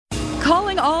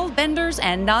Calling all benders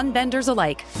and non-benders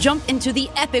alike. Jump into the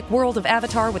epic world of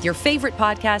Avatar with your favorite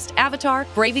podcast, Avatar: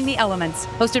 Braving the Elements.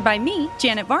 Hosted by me,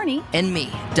 Janet Varney. And me,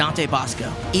 Dante Bosco.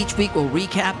 Each week we'll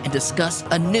recap and discuss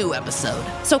a new episode.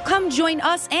 So come join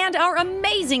us and our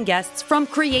amazing guests, from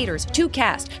creators to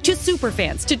cast to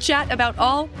superfans, to chat about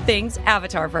all things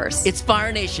Avatarverse. It's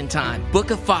Fire Nation time.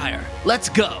 Book of Fire. Let's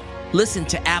go. Listen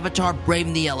to Avatar: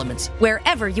 Braving the Elements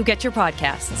wherever you get your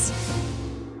podcasts.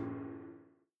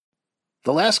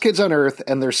 The Last Kids on Earth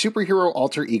and their superhero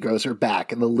alter egos are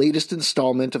back in the latest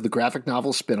installment of the graphic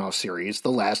novel spin-off series, The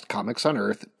Last Comics on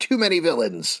Earth: Too Many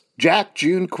Villains. Jack,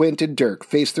 June, Quint, and Dirk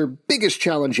face their biggest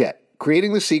challenge yet,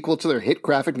 creating the sequel to their hit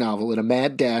graphic novel in a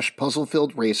mad dash,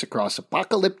 puzzle-filled race across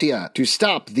Apocalyptia to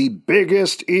stop the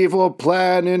biggest evil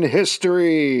plan in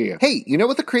history. Hey, you know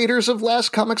what the creators of Last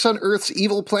Comics on Earth's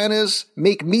evil plan is?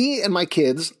 Make me and my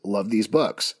kids love these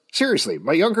books. Seriously,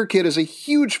 my younger kid is a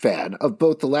huge fan of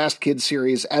both the Last Kids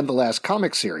series and the Last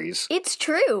Comics series. It's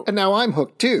true. And now I'm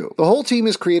hooked too. The whole team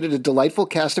has created a delightful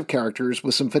cast of characters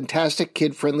with some fantastic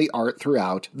kid-friendly art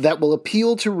throughout that will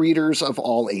appeal to readers of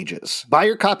all ages. Buy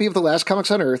your copy of The Last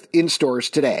Comics on Earth in stores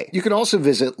today. You can also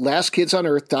visit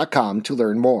lastkidsonearth.com to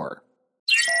learn more.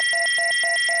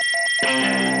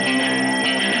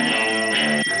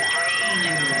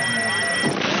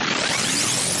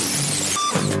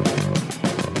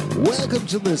 Welcome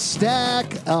to The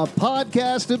Stack, a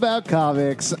podcast about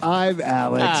comics. I'm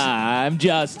Alex. I'm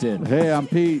Justin. Hey, I'm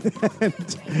Pete.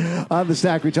 And on The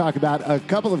Stack, we talk about a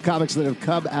couple of comics that have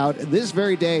come out this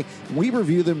very day. We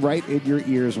review them right in your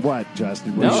ears. What,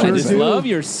 Justin? No, What I just do? love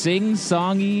your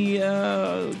sing-songy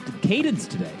cadence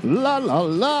today. La, la,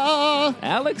 la.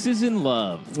 Alex is in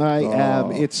love. I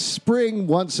am. It's spring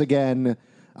once again.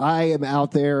 I am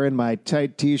out there in my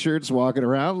tight T-shirts walking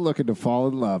around looking to fall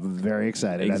in love. I'm very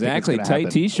excited. Exactly. Tight happen.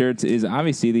 T-shirts is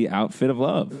obviously the outfit of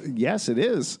love. Yes, it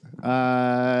is. Then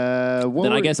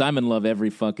I guess I'm in love every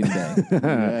fucking day.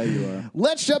 Yeah, you are.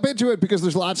 Let's jump into it because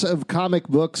there's lots of comic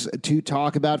books to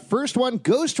talk about. First one,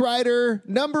 Ghost Rider,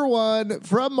 #1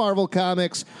 from Marvel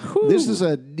Comics. Whew. This is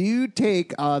a new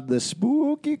take on the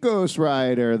spooky Ghost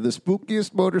Rider, the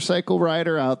spookiest motorcycle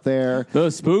rider out there. The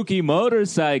spooky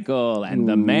motorcycle and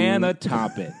the man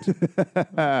atop it.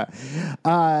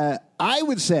 I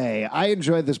would say I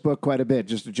enjoyed this book quite a bit,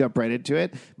 just to jump right into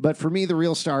it. But for me, the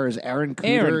real star is Aaron Cooter.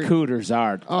 Aaron Cooter's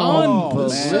art. Oh, Unbelievable.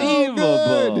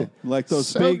 so good. Like those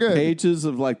So big good. pages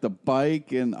of like the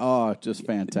bike and just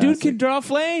fantastic. Dude can draw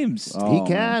flames. He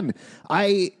can.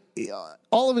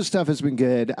 All of his stuff has been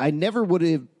good. I never would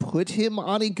have put him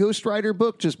on a Ghost Rider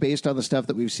book just based on the stuff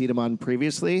that we've seen him on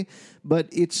previously. But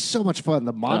it's so much fun.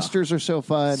 The monsters are so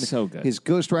fun. So good. His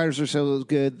Ghost Riders are so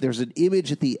good. There's an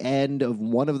image at the end of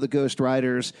one of the Ghost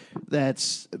Riders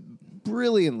that's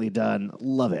brilliantly done.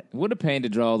 Love it. What a pain to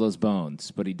draw all those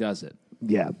bones, but he does it.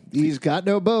 Yeah. He's got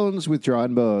no bones with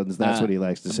drawn bones. That's what he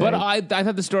likes to say. But I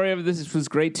thought the story of this was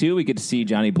great, too. We get to see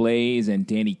Johnny Blaze and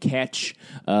Danny Ketch,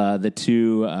 the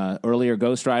two earlier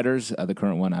Ghost Riders. The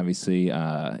current one, obviously,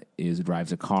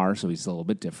 drives a car, so he's a little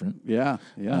bit different. Yeah.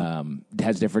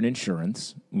 Has different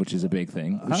insurance, which is a big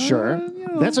thing. Sure.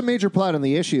 That's a major plot on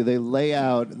the issue. They lay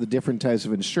out the different types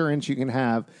of insurance you can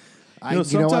have. You know what?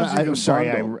 sometimes you I'm can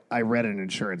sorry. bundle. I read an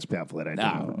insurance pamphlet. I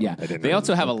didn't. Yeah. I didn't They know.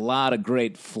 also have a lot of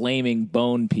great flaming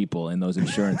bone people in those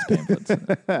insurance pamphlets.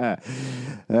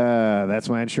 That's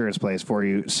my insurance place for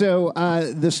you. So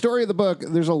the story of the book,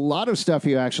 there's a lot of stuff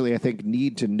you actually, I think,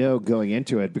 need to know going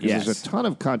into it because Yes. there's a ton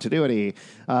of continuity.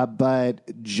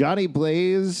 But Johnny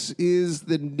Blaze is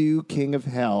the new king of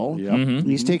hell. Yep.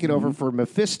 He's taken over for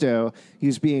Mephisto.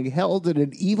 He's being held in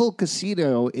an evil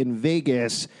casino in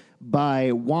Vegas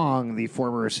by Wong, the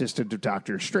former assistant of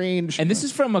Doctor Strange. And this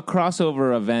is from a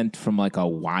crossover event from like a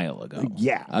while ago.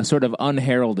 Yeah. A sort of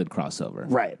unheralded crossover.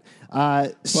 Right.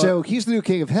 So he's the new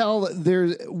king of hell.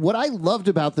 What I loved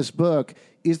about this book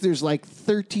is there's like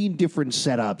 13 different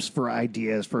setups for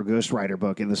ideas for a Ghost Rider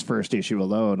book in this first issue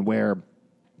alone, where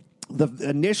the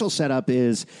initial setup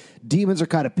is demons are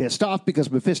kind of pissed off because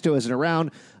Mephisto isn't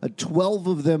around. 12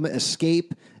 of them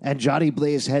escape, and Johnny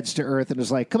Blaze heads to Earth and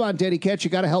is like, come on, Danny Ketch, you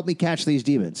got to help me catch these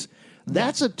demons.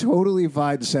 That's a totally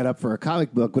fine setup for a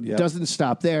comic book, but it doesn't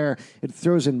stop there. It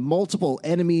throws in multiple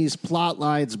enemies, plot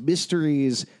lines,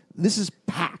 mysteries. This is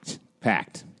packed.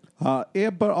 Packed.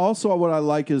 But also what I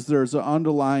like is there's an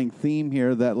underlying theme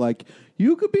here that like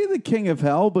you could be the king of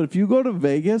hell, but if you go to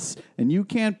Vegas and you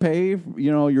can't pay,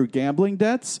 your gambling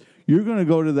debts, you're going to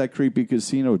go to that creepy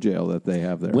casino jail that they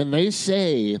have there. When they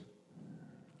say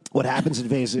What happens in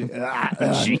Vegas?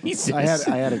 Jesus.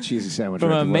 I had a cheesy sandwich. From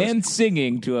right a before man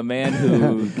singing to a man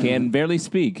who can barely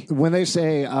speak. this. When they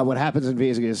say what happens in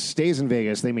Vegas stays in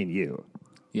Vegas, they mean you.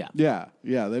 Yeah.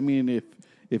 Yeah. I mean,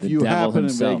 if The you devil happen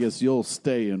himself. in Vegas, you'll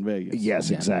stay in Vegas. Yes,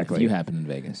 Yeah, exactly. If you happen in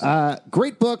Vegas.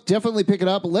 Great book. Definitely pick it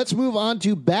up. Let's move on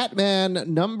to Batman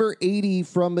number 80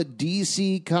 from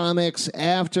DC Comics.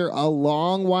 After a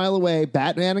long while away,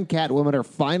 Batman and Catwoman are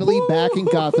finally back in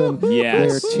Gotham.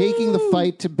 Yes. They're taking the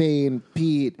fight to Bane.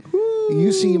 Pete,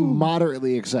 you seem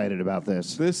moderately excited about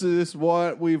this. This is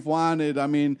what we've wanted. I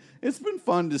mean, it's been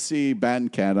fun to see Bat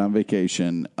and Cat on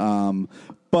vacation.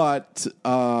 But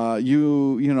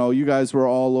you guys were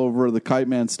all over the Kite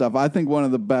Man stuff. I think one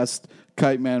of the best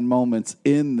Kite Man moments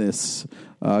in this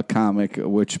comic,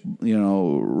 which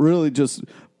really just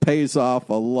pays off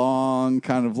a long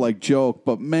kind of like joke.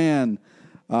 But man,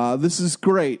 this is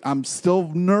great. I'm still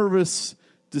nervous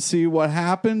to see what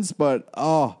happens, but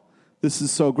this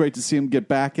is so great to see him get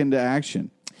back into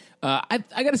action. I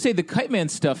got to say, the Kite Man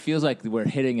stuff feels like we're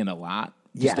hitting it a lot.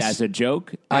 Just Yes. as a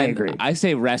joke. I And agree. I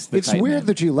say rest the It's Kite weird Man.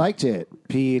 that you liked it,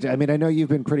 Pete. I mean, I know you've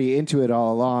been pretty into it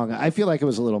all along. I feel like it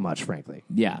was a little much, frankly.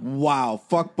 Yeah. Wow,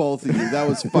 fuck both of you. That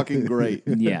was fucking great.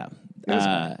 Yeah.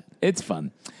 It's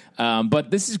fun.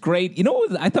 But this is great. You know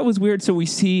what I thought was weird? So we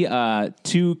see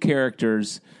two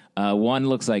characters. One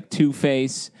looks like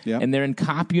Two-Face, Yep. and they're in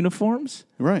cop uniforms.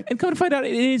 Right. And come to find out,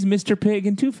 it is Mr. Pig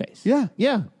and Two-Face. Yeah.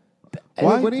 Yeah.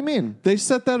 Why? What do you mean? They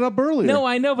set that up earlier. No,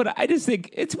 I know, but I just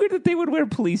think it's weird that they would wear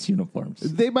police uniforms.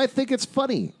 They might think it's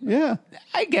funny. Yeah.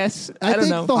 I guess. I I don't think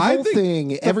know. the I whole think thing,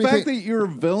 the everything. fact that you're a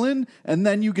villain and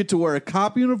then you get to wear a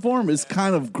cop uniform is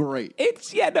kind of great.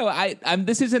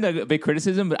 This isn't a big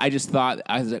criticism, but I just thought,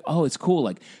 I was like, oh, it's cool.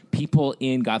 Like, people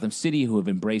in Gotham City who have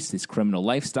embraced this criminal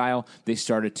lifestyle, they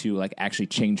started to, like, actually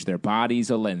change their bodies.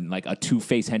 And, like, a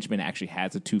Two-Face henchman actually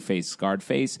has a Two-Face scarred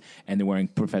face, and they're wearing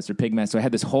Professor Pig masks. So I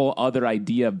had this whole other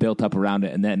idea built up around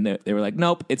it, and then they were like,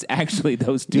 nope, it's actually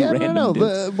those two random no.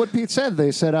 dudes. What Pete said,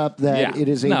 they set up that Yeah. it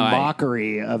is a No,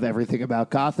 mockery of everything about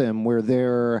Gotham, where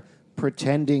they're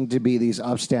pretending to be these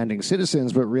upstanding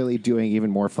citizens, but really doing even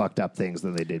more fucked up things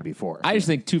than they did before. I just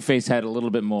think Two-Face would have a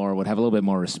little bit more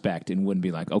respect and wouldn't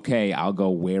be like, okay, I'll go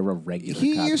wear a regular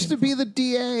he cop used to uniform. be the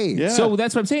DA. Yeah. So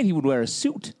that's what I'm saying. He would wear a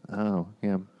suit. Oh,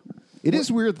 yeah. It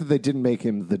is weird that they didn't make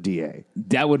him the DA.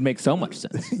 That would make so much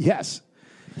sense. Yes.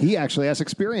 He actually has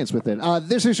experience with it.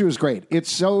 This issue is great.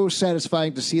 It's so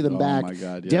satisfying to see them back. my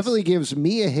God, yes. Definitely gives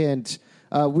me a hint.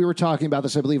 We were talking about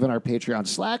this, I believe, on our Patreon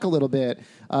Slack a little bit.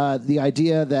 The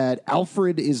idea that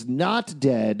Alfred is not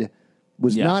dead,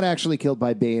 was not actually killed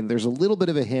by Bane. There's a little bit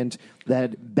of a hint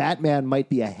that Batman might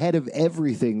be ahead of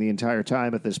everything the entire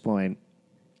time at this point.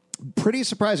 Pretty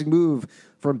surprising move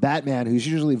from Batman, who's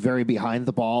usually very behind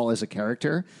the ball as a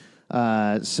character.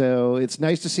 So it's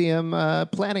nice to see him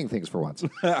planning things for once.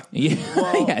 Yeah,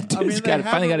 yeah, dude's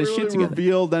finally got his shit together.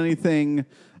 Revealed anything.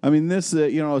 I mean, this,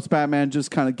 it's Batman just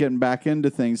kind of getting back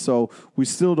into things, so we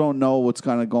still don't know what's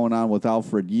kind of going on with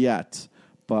Alfred yet.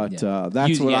 But Yeah.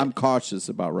 that's You- what yeah. I'm cautious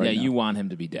about right now. Yeah, you want him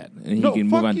to be dead, and he No, can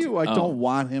fuck move on. you. I don't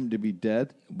want him to be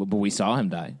dead. But we saw him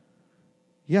die.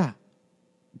 Yeah,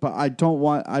 but I don't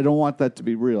want that to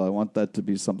be real. I want that to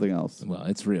be something else. Well,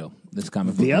 it's real. This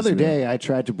comic book The is other real. day, I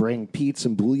tried to bring Pete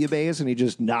some bouillabaisse, and he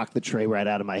just knocked the tray right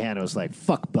out of my hand. I was like,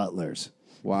 fuck butlers.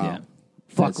 Wow. Yeah.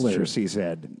 That's true. Fucklers, he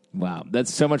said. Wow,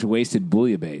 that's so much wasted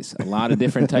bouillabaisse. A lot of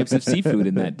different types of seafood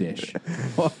in that dish.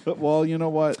 Well, you know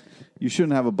what? You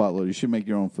shouldn't have a butler. You should make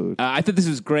your own food. I thought this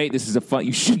was great. This is a fun.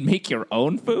 You should make your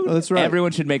own food. Oh, that's right.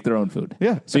 Everyone should make their own food.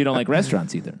 Yeah. So you don't like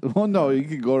restaurants either. Well, no, you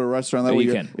can go to a restaurant. That Oh, way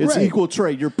you you're- can. It's Right. equal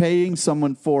trade. You're paying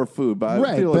someone for food. But I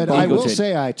Right, feel like but I Equal will trade.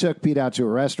 say I took Pete out to a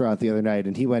restaurant the other night,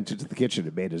 and he went into the kitchen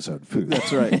and made his own food.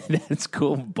 that's right. That's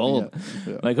cool. Bold.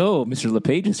 Yeah. Like, oh, Mr.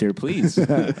 LePage is here. Please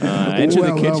enter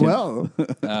the kitchen. Well.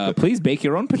 Please bake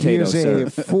your own He potatoes, is sir. a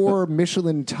 4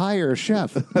 Michelin tire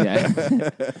chef. Yeah.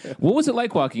 What was it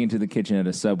like walking into the kitchen at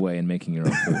a Subway and making your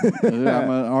own food? I'm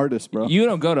an artist, bro. You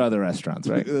don't go to other restaurants,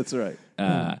 right? That's right.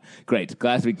 Great.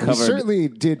 Glad we He covered. certainly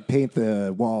did paint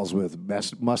the walls with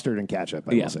mustard and ketchup,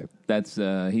 I Yeah, will say. that's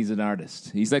he's an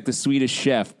artist. He's like the Swedish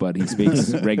chef, but he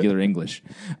speaks regular English.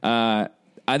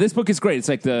 This book is great. It's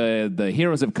like the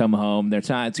heroes have come home. They're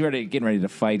getting ready to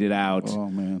fight it out. Oh,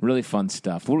 man. Really fun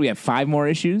stuff. What do we have? 5 more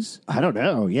issues I don't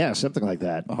know. Yeah, something like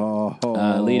that.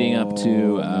 leading up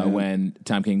to when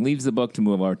Tom King leaves the book to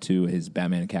move over to his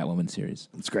Batman and Catwoman series.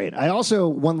 It's great. I also,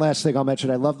 one last thing I'll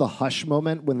mention, I love the hush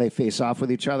moment when they face off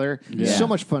with each other. Yeah. So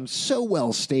much fun, so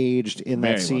well staged in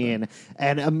Very that well scene.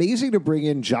 And amazing to bring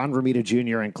in John Romita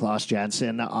Jr. and Klaus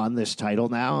Janson on this title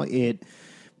now.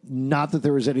 Not that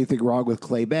there was anything wrong with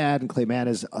Clay Mann. Clay Mann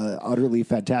is utterly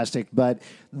fantastic, but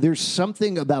there's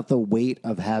something about the weight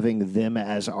of having them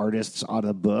as artists on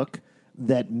a book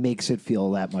that makes it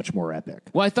feel that much more epic.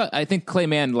 Well, I think Clay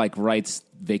Mann writes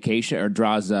vacation or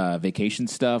draws vacation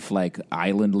stuff like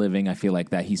island living. I feel like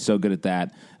that he's so good at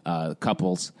that.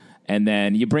 Couples, and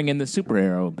then you bring in the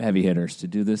superhero heavy hitters to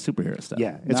do the superhero stuff.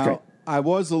 Yeah, it's Now, great. I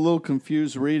was a little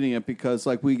confused reading it because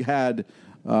we had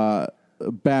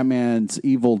Batman's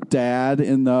evil dad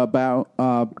in the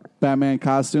Batman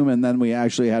costume, and then we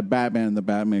actually had Batman in the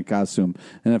Batman costume.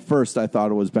 And at first, I thought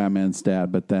it was Batman's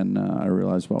dad, but then I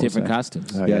realized Different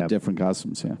costumes. yeah. Different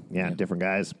costumes. Yeah, Yeah, different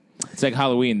guys. It's like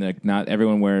Halloween. Not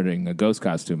everyone wearing a ghost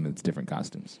costume. It's different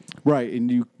costumes. right. And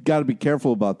you got to be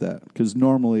careful about that because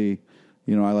normally,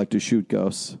 I like to shoot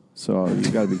ghosts, so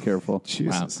you got to be careful.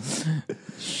 Jesus. Wow.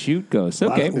 Shoot ghosts.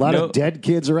 Okay. A lot of dead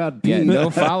kids around Pete. Yeah, no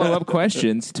follow-up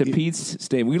questions to Pete's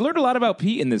statement. We learned a lot about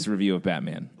Pete in this review of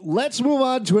Batman. Let's move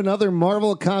on to another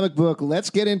Marvel comic book. Let's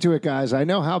get into it, guys. I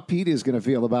know how Pete is going to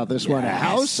feel about this one.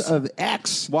 House of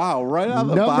X. Wow! Right out of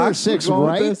the Number box, 6, we're going with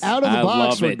right this? out of the I box.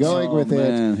 love We're it. going with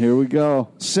it. Man, here we go.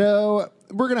 So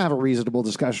we're going to have a reasonable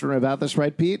discussion about this,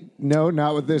 right, Pete? No,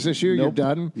 not with this issue. You're Nope.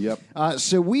 done? Yep.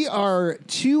 So we are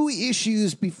 2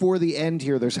 issues before the end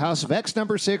here. There's House of X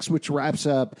number 6, which wraps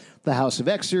up the House of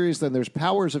X series. Then there's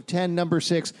Powers of 10 number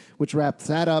 6, which wraps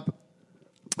that up.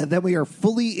 And then we are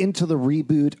fully into the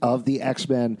reboot of the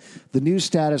X-Men, the new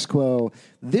status quo.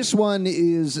 This one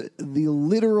is the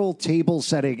literal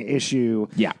table-setting issue.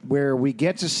 Yeah. Where we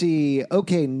get to see,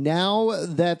 okay, now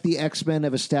that the X-Men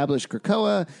have established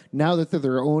Krakoa, now that they're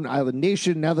their own island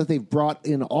nation, now that they've brought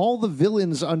in all the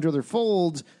villains under their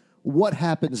fold, what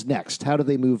happens next? How do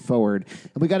they move forward?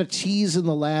 And we got a tease in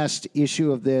the last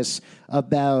issue of this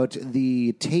about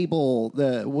the table,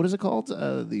 what is it called?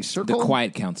 The circle? The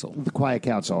Quiet Council. The Quiet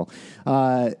Council,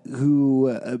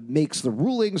 who makes the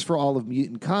rulings for all of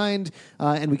mutant kind,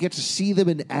 and we get to see them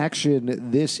in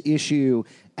action this issue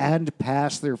and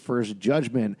pass their first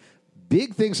judgment.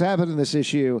 Big things happen in this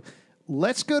issue.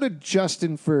 Let's go to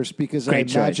Justin first because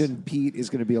Great I imagine Pete is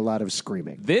going to be a lot of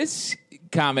screaming. This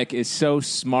comic is so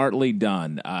smartly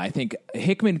done. I think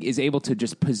Hickman is able to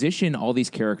just position all these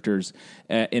characters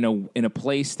in a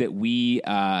place that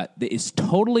that is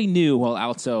totally new, while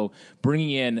also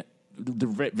bringing in the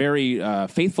very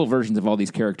faithful versions of all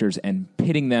these characters and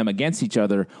pitting them against each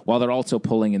other while they're also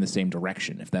pulling in the same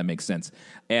direction, if that makes sense.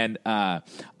 And I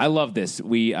love this.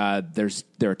 There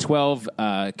are 12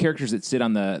 characters that sit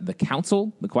on the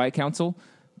council, the Quiet Council.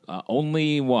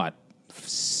 Only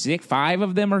 5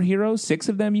 of them are heroes, 6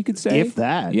 of them, you could say. If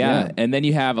that, yeah. yeah. And then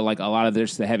you have a lot of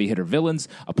the heavy hitter villains.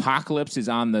 Apocalypse is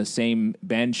on the same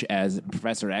bench as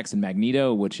Professor X and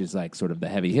Magneto, which is sort of the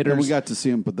heavy hitters. And we got to see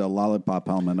him put the lollipop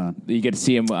helmet on. You get to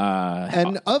see him.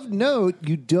 And of note,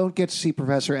 you don't get to see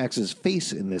Professor X's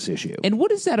face in this issue. And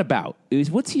what is that about?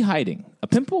 What's he hiding? A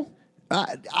pimple?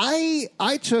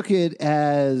 I took it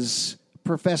as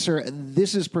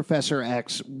this is Professor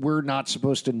X. We're not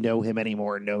supposed to know him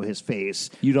anymore, know his face.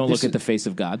 You don't look at the face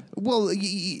of God? Well,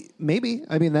 maybe.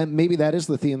 I mean, maybe that is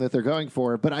the theme that they're going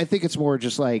for. But I think it's more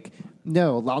just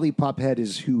no, Lollipop Head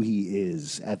is who he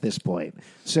is at this point.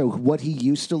 So what he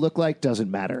used to look like doesn't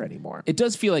matter anymore. It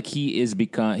does feel like he's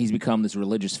become this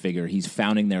religious figure. He's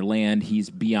founding their land. He's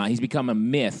become a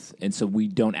myth, and so we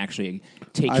don't actually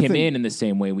take him in the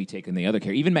same way we take in the other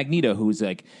character. Even Magneto, who's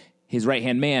his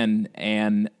right-hand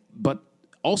man, but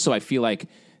also I feel like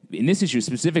in this issue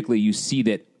specifically, you see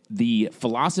that the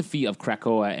philosophy of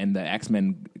Krakoa and the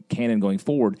X-Men canon going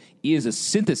forward is a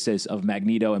synthesis of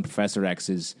Magneto and Professor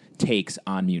X's takes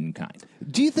on mutant kind.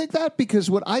 Do you think that? Because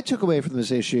what I took away from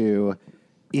this issue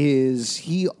is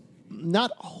he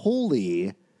not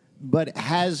wholly, but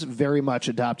has very much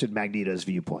adopted Magneto's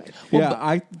viewpoint. Yeah,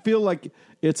 I feel like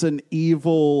it's an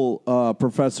evil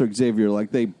Professor Xavier.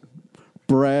 They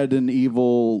bred an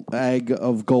evil egg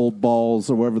of gold balls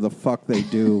or whatever the fuck they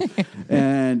do.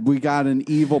 And we got an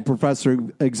evil Professor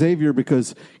Xavier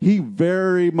because he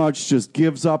very much just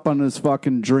gives up on his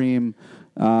fucking dream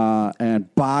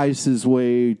and buys his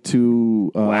way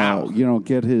to,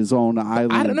 get his own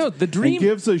island. I don't know. The dream... And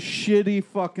gives a shitty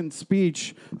fucking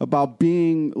speech about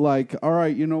being all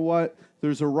right, you know what?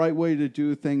 There's a right way to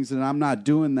do things, and I'm not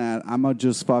doing that. I'm going to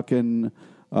just fucking...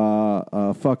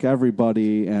 fuck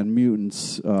everybody and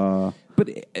mutants. But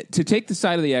to take the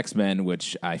side of the X-Men,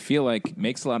 which I feel like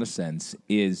makes a lot of sense,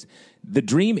 is the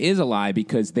dream is a lie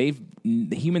because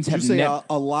humans Did have you say never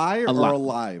a lie or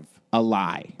alive? a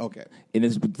lie. Okay. And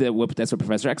that's what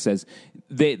Professor X says.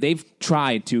 They've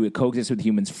tried to coexist with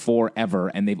humans forever,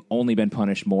 and they've only been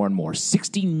punished more and more.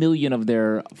 60 million of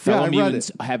their fellow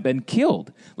mutants have been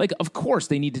killed. Like, of course,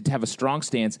 they need to have a strong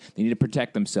stance. They need to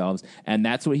protect themselves, and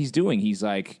that's what he's doing. He's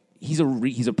like, he's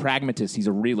a pragmatist. He's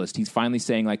a realist. He's finally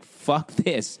saying, like, fuck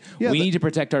this. We need to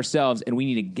protect ourselves, and we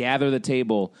need to gather the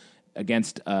table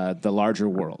against the larger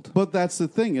world. But that's the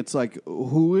thing. It's like,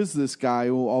 who is this guy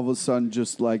who all of a sudden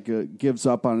just like gives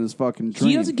up on his fucking dream?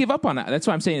 He doesn't give up on it. That's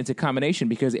why I'm saying it's a combination,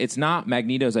 because it's not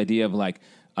Magneto's idea of like,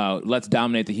 let's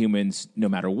dominate the humans no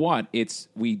matter what. It's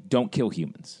we don't kill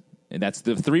humans. And that's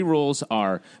the 3 rules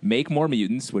are make more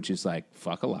mutants, which is like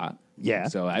fuck a lot. Yeah.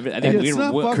 So I think it's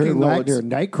not fucking Kurt no, Wagner,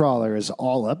 Nightcrawler, is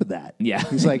all up in that. Yeah.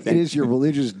 He's like, it is your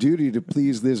religious duty to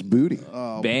please this booty.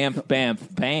 Bamf, bamf,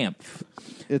 bamf.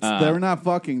 They're not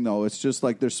fucking though. It's just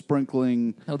like they're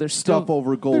sprinkling they're stuff still-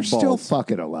 over gold They're balls. still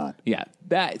fucking a lot. Yeah,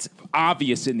 that's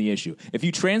obvious in the issue. If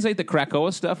you translate the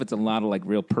Krakoa stuff, it's a lot of like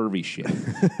real pervy shit.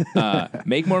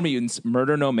 Make more mutants,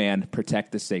 murder no man,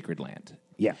 protect the sacred land.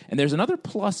 Yeah. And there's another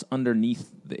plus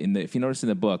underneath. If you notice in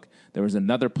the book, there was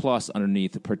another plus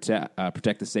underneath protect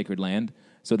the sacred land.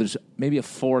 So there's maybe a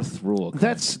 4th rule.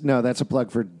 That's a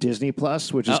plug for Disney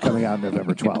Plus, which is coming out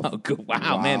November 12th. Oh, good.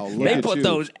 Wow, man. look They at put you.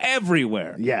 those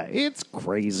everywhere. Yeah, it's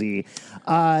crazy.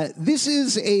 This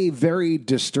is a very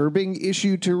disturbing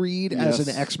issue to read as Yes.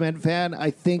 an X-Men fan. I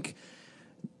think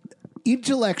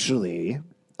intellectually,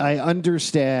 I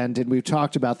understand, and we've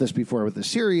talked about this before with the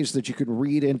series, that you can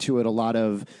read into it a lot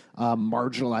of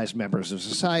marginalized members of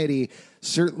society.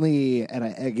 Certainly, and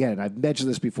I've mentioned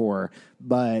this before,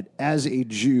 but as a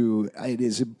Jew, it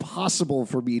is impossible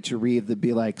for me to read that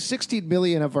be like, 16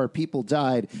 million of our people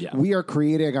died. Yeah. We are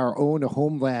creating our own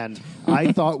homeland.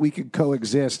 I thought we could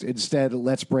coexist. Instead,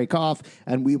 let's break off,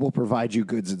 and we will provide you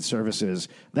goods and services.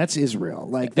 That's Israel.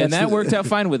 Like, And that that's worked out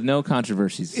fine with no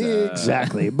controversies.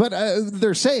 Exactly. But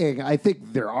they're saying, I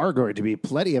think there are going to be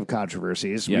plenty of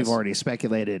controversies. Yes. We've already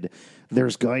speculated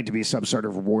there's going to be some sort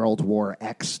of World War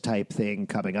X type thing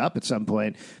coming up at some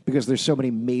point because there's so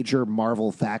many major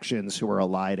Marvel factions who are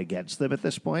allied against them at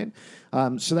this point.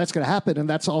 So that's going to happen. And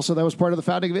that was part of the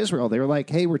founding of Israel. They were like,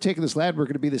 hey, we're taking this land. We're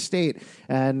going to be the state.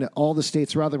 And all the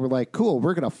states around them were like, cool,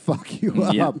 we're going to fuck you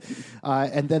up. Yep.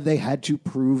 And then they had to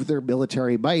prove their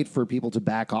military might for people to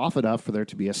back off enough for there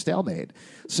to be a stalemate.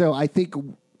 So I think,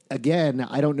 again,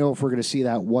 I don't know if we're going to see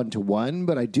that 1-to-1,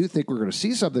 but I do think we're going to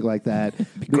see something like that.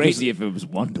 Crazy if it was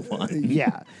 1-to-1.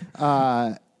 Yeah.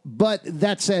 But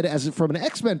that said, from an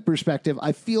X-Men perspective,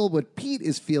 I feel what Pete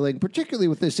is feeling, particularly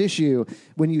with this issue,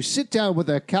 when you sit down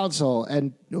with a council,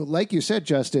 and like you said,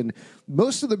 Justin,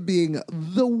 most of them being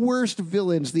the worst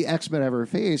villains the X-Men ever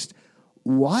faced.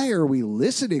 Why are we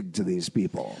listening to these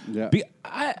people? Yeah.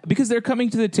 Because they're coming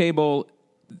to the table,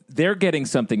 they're getting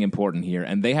something important here,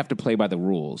 and they have to play by the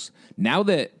rules. Now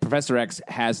that Professor X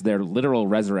has their literal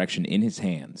resurrection in his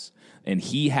hands, and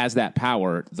he has that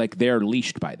power, like, they're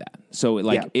leashed by that. So,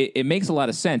 like, it makes a lot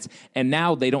of sense. And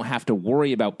now they don't have to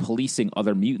worry about policing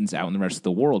other mutants out in the rest of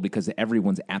the world because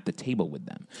everyone's at the table with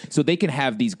them. So they can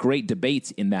have these great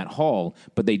debates in that hall,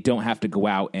 but they don't have to go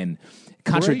out and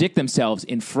contradict themselves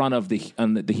in front of the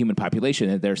human population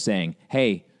that they're saying,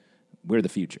 hey, we're the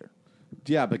future.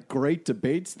 Yeah, but great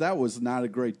debates, that was not a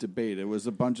great debate. It was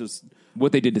a bunch of...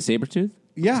 What they did to Sabretooth?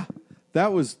 Yeah,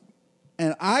 that was...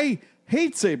 And I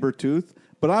hate Sabretooth,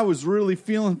 but I was really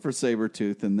feeling for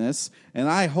Sabretooth in this, and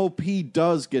I hope he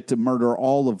does get to murder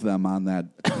all of them on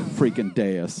that freaking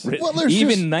dais. Well, there's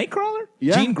Even just- Nightcrawler?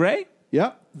 Yeah. Jean Grey?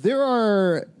 Yep. There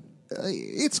are...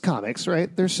 it's comics,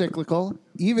 right? They're cyclical.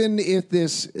 Even if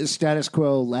this status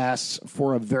quo lasts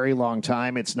for a very long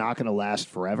time, it's not going to last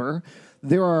forever.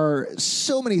 There are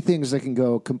so many things that can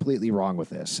go completely wrong with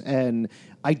this. And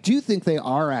I do think they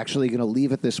are actually going to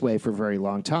leave it this way for a very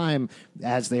long time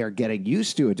as they are getting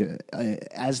used to it,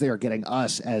 as they are getting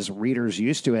us as readers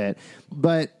used to it.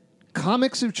 But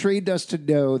comics have trained us to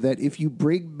know that if you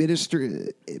bring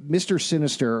Mr.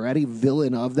 Sinister or any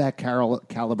villain of that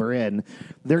caliber in,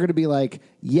 they're going to be like,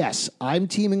 yes, I'm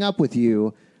teaming up with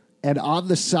you. And on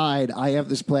the side, I have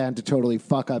this plan to totally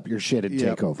fuck up your shit and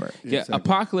take over. Yeah,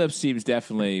 Apocalypse seems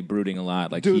definitely brooding a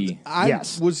lot. Like Dude, I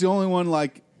was the only one,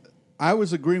 like, I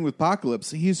was agreeing with Apocalypse.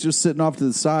 He's just sitting off to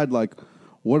the side like,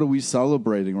 what are we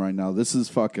celebrating right now? This is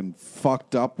fucking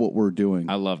fucked up what we're doing.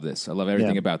 I love this. I love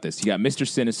everything about this. You got Mr.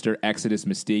 Sinister, Exodus,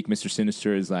 Mystique. Mr.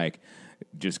 Sinister is like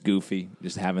just goofy,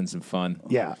 just having some fun.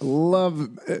 Yeah,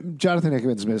 love Jonathan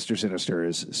Hickman's Mr. Sinister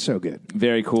is so good.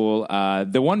 Very cool.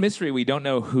 The one mystery, we don't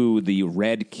know who the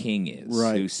Red King is,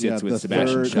 Right. who sits Yeah, with the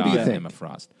Sebastian third- Shaw Who do you and think? Emma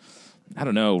Frost. I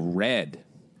don't know. Red.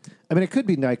 I mean, it could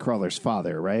be Nightcrawler's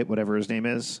father, right? Whatever his name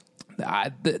is.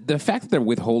 The fact that they're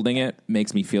withholding it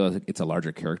makes me feel like it's a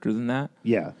larger character than that.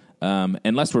 Yeah.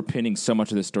 Unless we're pinning so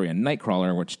much of the story on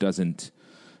Nightcrawler, which doesn't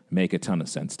make a ton of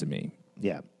sense to me.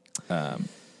 Yeah.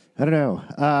 I don't know.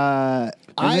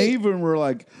 And they even were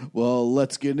like, well,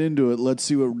 let's get into it. Let's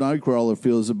see what Nightcrawler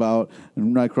feels about.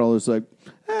 And Nightcrawler's like,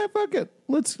 fuck it.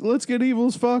 Let's get evil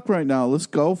as fuck right now. Let's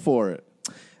go for it.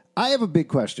 I have a big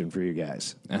question for you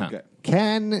guys. Uh-huh. Okay.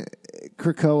 Can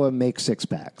Krakoa make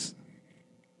 6-packs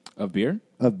Of beer?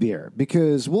 of beer?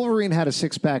 Because Wolverine had a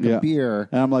 6-pack Yeah. of beer.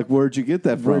 And I'm like, where'd you get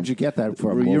that from? Where'd you get that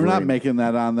from, You're not Wolverine? making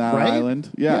that on that Right? island.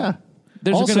 Yeah.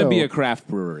 There's Also- going to be a craft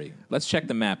brewery. Let's check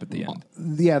the map at the end.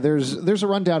 Yeah, there's a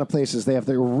rundown of places. They have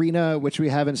the arena, which we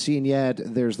haven't seen yet.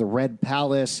 There's the Red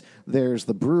Palace. There's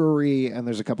the brewery, and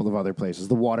there's a couple of other places.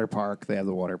 The water park. They have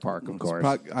the water park, of course.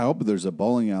 I hope there's a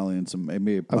bowling alley and some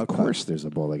maybe a puck Of course, there's a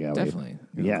bowling alley. Definitely.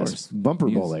 Of Yes, course. bumper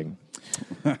Yes. bowling.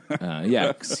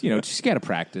 Yeah, 'cause, just got to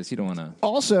practice. You don't want to.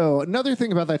 Also, another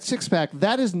thing about that 6-pack,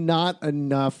 that is not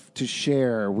enough to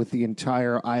share with the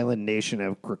entire island nation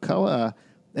of Krakoa.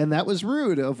 And that was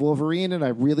rude of Wolverine, and I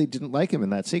really didn't like him in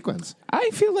that sequence.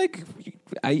 I feel like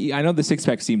I know the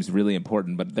 6-pack seems really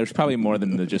important, but there's probably more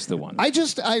than just the one.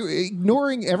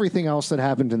 Ignoring everything else that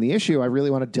happened in the issue, I really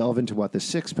want to delve into what this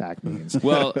 6-pack means.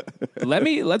 Well,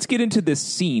 let's get into this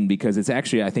scene because it's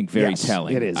actually, I think, very Yes,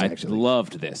 telling. it is, I actually.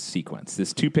 loved this sequence.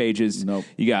 This 2 pages. Nope.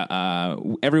 You got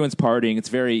everyone's partying. It's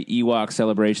very Ewok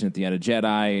celebration at the end of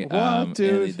Jedi. What,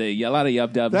 dude? A lot of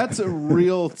yub dub. That's a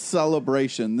real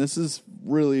celebration. This is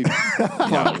really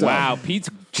wow. Pete's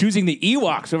choosing the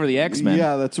Ewoks over the X-Men.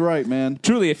 Yeah, that's right, man.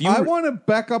 Truly, if you I want to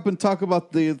back up and talk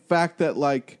about the fact that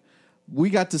we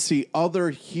got to see other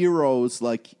heroes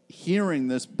hearing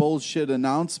this bullshit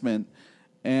announcement,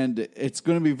 and it's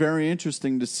going to be very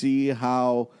interesting to see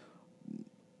how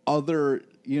other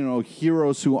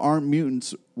heroes who aren't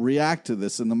mutants react to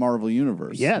this in the Marvel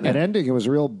universe. Yeah, that ending, it was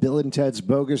a real Bill and Ted's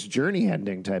Bogus Journey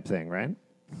ending type thing, right?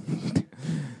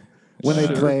 When they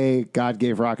play God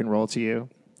Gave Rock and Roll to You.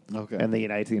 Okay. And they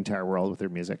unite the entire world with their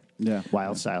music. Yeah.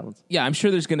 Wild silence. Yeah, I'm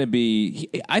sure there's going to be.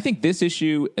 I think this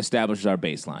issue establishes our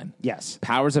baseline. Yes.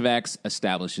 Powers of X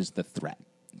establishes the threat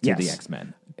to Yes. the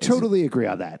X-Men. Totally agree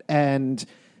on that. And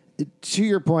to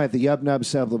your point, the Yub Nub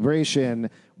celebration,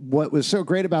 what was so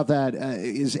great about that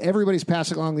is everybody's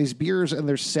passing along these beers and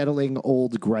they're settling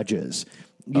old grudges.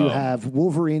 You have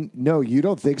Wolverine. No, you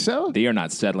don't think so? They are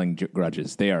not settling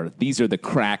grudges. These are the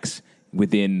cracks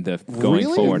within the going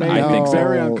Really? forward. No. I think so.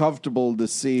 Very uncomfortable to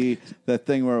see that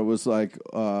thing where it was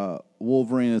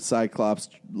Wolverine and Cyclops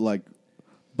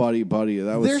buddy.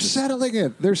 That was They're just- settling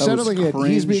it. They're was settling it.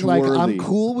 He's being like, I'm cringeworthy.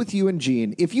 cool with you and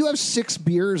Gene. If you have 6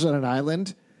 beers on an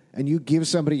island and you give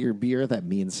somebody your beer, that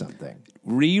means something.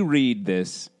 Reread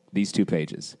these 2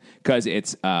 pages because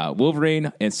it's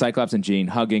Wolverine and Cyclops and Jean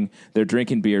hugging. They're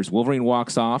drinking beers. Wolverine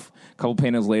walks off. A couple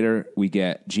panels later, we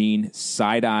get Jean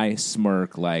side-eye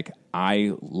smirk like,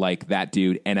 I like that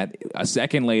dude. And a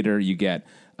second later, you get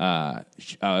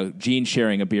Jean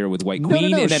sharing a beer with White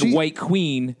Queen, and then White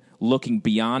Queen looking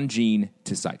beyond Jean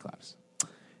to Cyclops.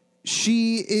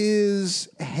 She is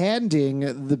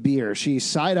handing the beer. She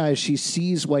side-eyes. She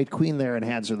sees White Queen there and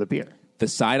hands her the beer. The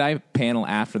side-eye panel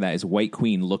after that is White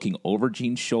Queen looking over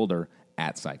Jean's shoulder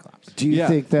at Cyclops. Do you Yeah.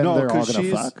 think that No, they're all 'cause going to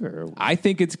she's- fuck? Or? I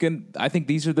think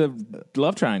these are the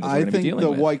love triangles I we're going to be think dealing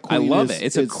the with. White Queen I love is- it.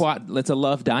 It's a is- quad. It's a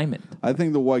love diamond. I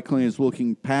think the White Queen is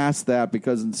looking past that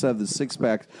because instead of the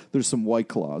 6-pack, there's some White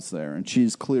Claws there, and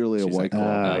she's clearly a White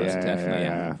Claw. Oh, it's definitely,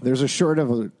 yeah. There's a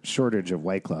shortage of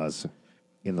White Claws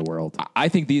in the world. I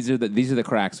think these are the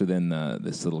cracks within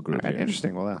this little group Right, here.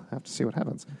 interesting. Well, I'll have to see what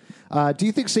happens. Do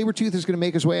you think Sabretooth is going to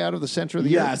make his way out of the center of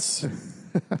the Yes,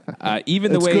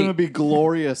 Even the it's way going to be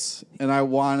glorious, and I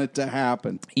want it to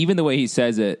happen. even the way he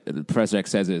says it, Professor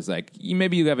X says it, is like,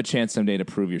 maybe you have a chance someday to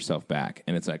prove yourself back.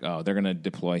 And it's like, oh, they're going to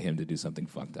deploy him to do something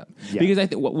fucked up. Yeah. Because I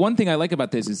think one thing I like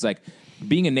about this is like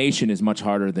being a nation is much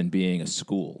harder than being a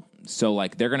school. So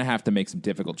like they're going to have to make some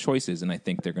difficult choices, and I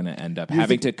think they're going to end up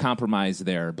having to compromise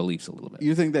their beliefs a little bit.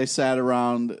 You think they sat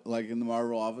around in the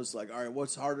Marvel office all right,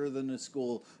 what's harder than a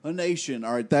school? A nation.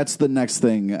 All right, that's the next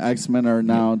thing. X-Men are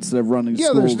now, instead of running Yeah,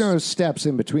 schools. there's no steps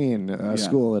in between a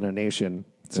school and a nation.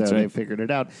 So That's they right. figured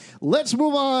it out. Let's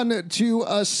move on to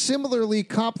a similarly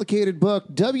complicated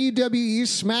book, WWE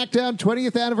SmackDown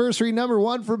 20th Anniversary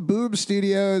 #1 from Boom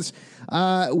Studios.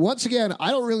 Once again,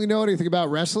 I don't really know anything about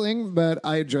wrestling, but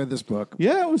I enjoyed this book.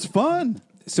 Yeah, it was fun.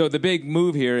 So the big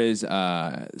move here is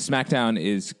SmackDown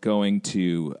is going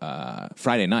to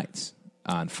Friday nights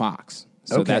on Fox.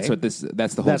 So Okay. that's the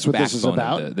whole That's what this is backbone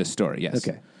about? of this story. Yes.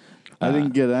 Okay. I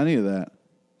didn't get any of that.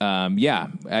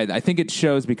 I think it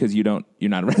shows because you're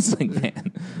not a wrestling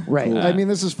fan. Right. I mean,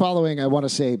 this is following, I want to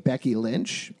say, Becky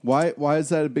Lynch. Why is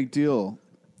that a big deal?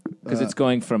 Because it's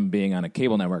going from being on a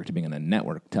cable network to being on a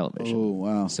network television. Oh,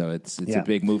 wow. So it's a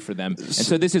big move for them. And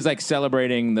so this is like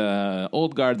celebrating the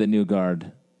old guard, the new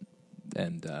guard.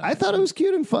 And I thought it was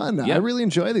cute and fun. Yeah. I really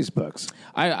enjoy these books.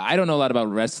 I don't know a lot about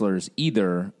wrestlers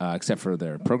either, except for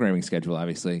their programming schedule,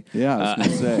 obviously. Yeah, I was going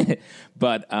to say.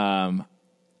 But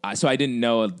so I didn't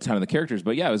know a ton of the characters.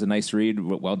 But yeah, it was a nice read,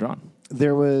 well drawn.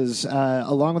 There was,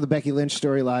 along with the Becky Lynch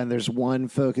storyline, there's one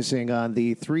focusing on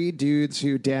the 3 dudes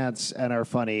who dance and are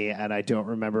funny, and I don't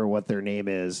remember what their name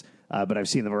is, but I've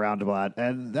seen them around a lot,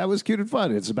 and that was cute and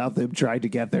fun. It's about them trying to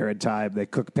get there in time. They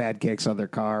cook pancakes on their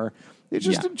car. It's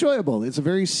just enjoyable. It's a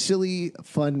very silly,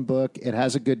 fun book. It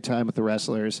has a good time with the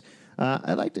wrestlers.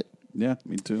 I liked it. Yeah,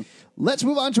 me too. Let's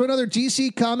move on to another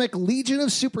DC comic, Legion of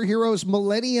Superheroes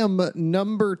Millennium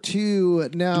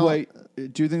 #2. Now,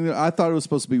 Do you think that I thought it was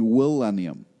supposed to be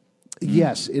Willennium?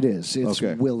 Yes, it is. It's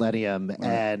Okay. Millennium,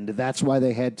 and that's why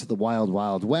they head to the Wild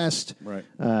Wild West. Right.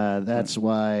 That's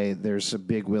why there's some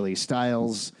Big Willie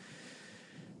Styles.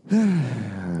 Oh,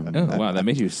 wow, that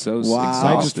made you so I just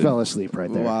exhausted. fell asleep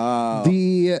right there. Wow.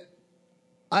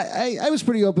 I was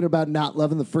pretty open about not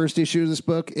loving the first issue of this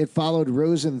book. It followed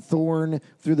Rose and Thorn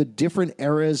through the different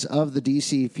eras of the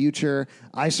DC future.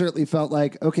 I certainly felt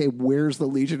like, okay, where's the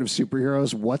Legion of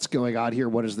Superheroes? What's going on here?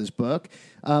 What is this book?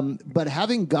 But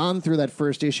having gone through that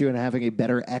first issue and having a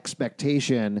better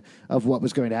expectation of what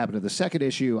was going to happen to the second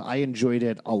issue, I enjoyed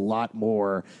it a lot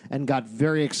more and got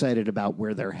very excited about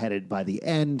where they're headed by the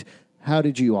end. How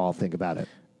did you all think about it?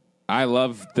 I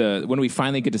love when we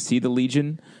finally get to see the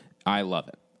Legion. I love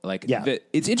it.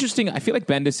 It's interesting. I feel like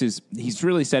Bendis he's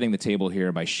really setting the table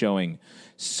here by showing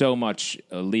so much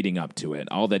leading up to it.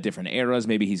 All the different eras.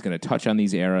 Maybe he's going to touch on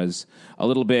these eras a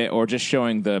little bit, or just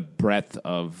showing the breadth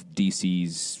of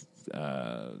DC's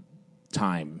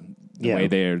time, the way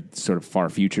their sort of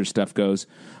far future stuff goes.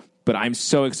 But I'm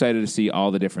so excited to see all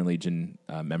the different Legion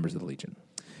members of the Legion.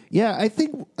 Yeah, I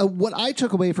think what I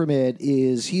took away from it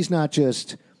is he's not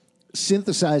just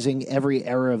synthesizing every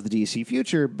era of the DC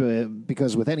future, but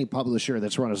because with any publisher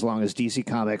that's run as long as DC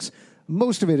Comics,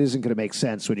 most of it isn't going to make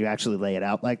sense when you actually lay it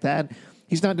out like that.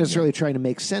 He's not necessarily trying to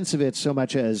make sense of it so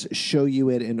much as show you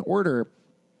it in order.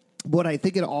 What I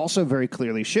think it also very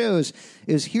clearly shows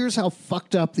is here's how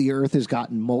fucked up the Earth has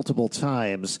gotten multiple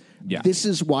times. Yeah. This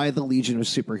is why the Legion of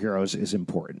Superheroes is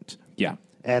important. Yeah.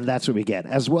 And that's what we get,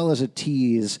 as well as a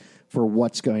tease for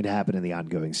what's going to happen in the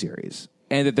ongoing series.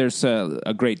 And that there's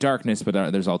a great darkness, but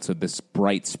there's also this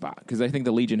bright spot. Because I think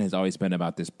the Legion has always been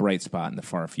about this bright spot in the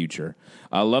far future.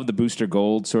 I love the Booster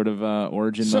Gold sort of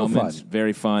origin moment. Fun.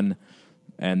 Very fun.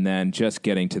 And then just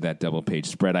getting to that double-page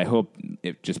spread. I hope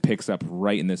it just picks up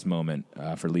right in this moment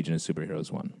for Legion of Superheroes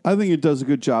 1. I think it does a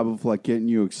good job of getting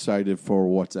you excited for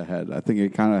what's ahead. I think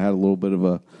it kind of had a little bit of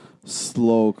a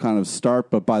slow kind of start,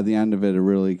 but by the end of it, it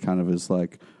really kind of is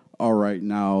like, all right,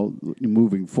 now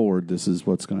moving forward, this is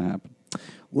what's going to happen.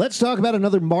 Let's talk about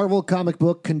another Marvel comic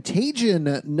book, Contagion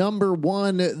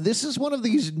 #1. This is one of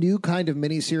these new kind of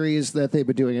miniseries that they've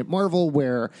been doing at Marvel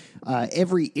where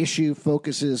every issue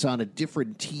focuses on a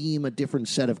different team, a different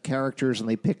set of characters, and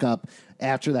they pick up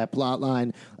after that plot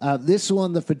line. This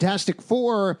one, the Fantastic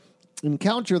Four,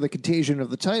 encounter the contagion of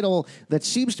the title that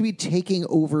seems to be taking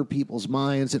over people's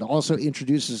minds. It also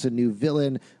introduces a new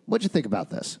villain. What'd you think about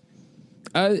this?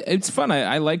 It's fun.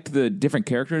 I liked the different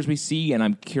characters we see, and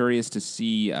I'm curious to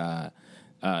see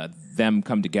them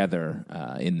come together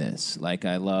in this. Like,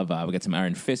 I love, we got some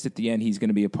Iron Fist at the end. He's going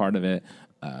to be a part of it.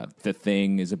 The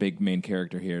Thing is a big main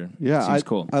character here. Yeah, Seems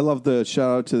cool. I love the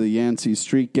shout out to the Yancey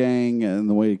Street Gang and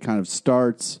the way it kind of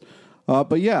starts.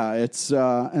 But yeah, it's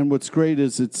and what's great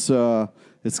is it's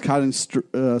kind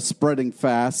of spreading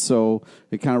fast, so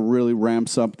it kind of really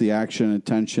ramps up the action and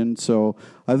tension. So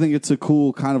I think it's a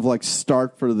cool kind of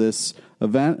start for this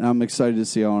event, and I'm excited to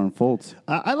see how it unfolds.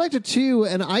 I liked it too,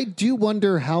 and I do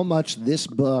wonder how much this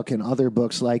book and other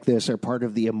books like this are part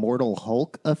of the Immortal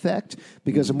Hulk effect,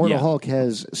 because Immortal Hulk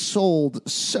has sold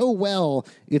so well,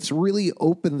 it's really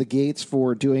opened the gates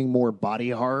for doing more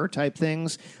body horror type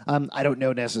things. I don't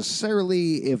know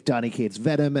necessarily if Donny Cates'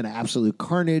 Venom and Absolute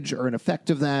Carnage are an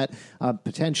effect of that.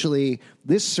 Potentially,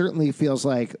 this certainly feels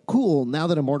like, cool, now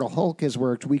that Immortal Hulk has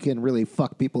worked, we can really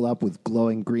fuck people up with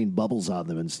glowing green bubbles on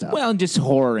them and stuff. Well, and just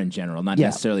horror in general, not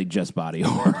necessarily just body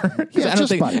horror. Yeah,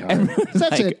 just body horror.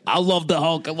 That's it. I love the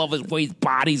Hulk. I love his way. His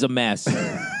body's a mess.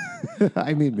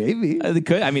 I mean, maybe. It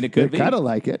could. I mean, it could be. Kind of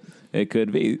like it. It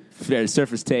could be.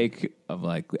 Surface take of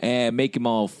make him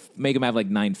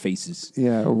have 9 faces.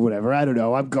 Yeah, or whatever. I don't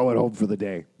know. I'm going home for the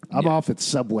day. I'm off at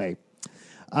Subway.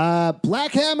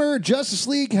 Black Hammer, Justice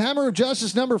League, Hammer of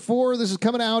Justice #4. This is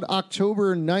coming out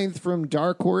October 9th from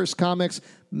Dark Horse Comics.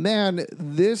 Man,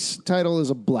 this title is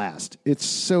a blast. It's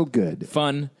so good.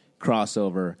 Fun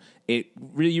crossover. You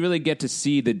really get to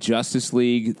see the Justice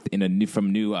League from a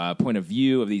new point of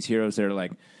view of these heroes that are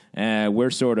like, we're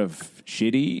sort of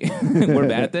shitty. We're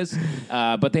bad at this.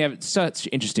 But they have such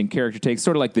interesting character takes,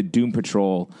 sort of like the Doom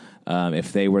Patrol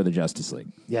if they were the Justice League.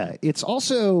 Yeah, it's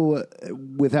also,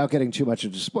 without getting too much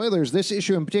into spoilers, this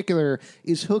issue in particular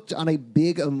is hooked on a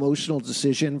big emotional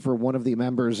decision for one of the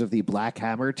members of the Black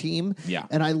Hammer team. Yeah.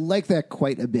 And I like that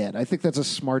quite a bit. I think that's a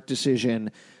smart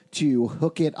decision to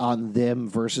hook it on them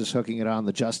versus hooking it on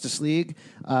the Justice League.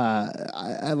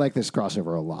 I like this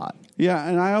crossover a lot. Yeah,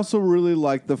 and I also really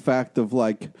like the fact of,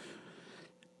 like,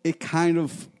 it kind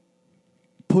of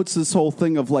puts this whole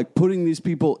thing of, like, putting these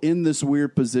people in this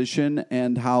weird position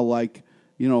and how, like,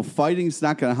 you know, fighting's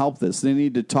not going to help this. They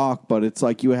need to talk, but it's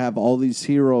like you have all these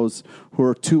heroes who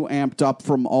are too amped up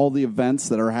from all the events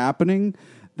that are happening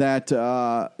that,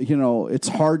 you know, it's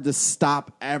hard to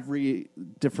stop every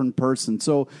different person.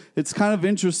 So it's kind of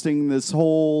interesting, this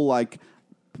whole, like,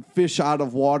 fish out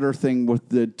of water thing with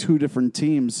the two different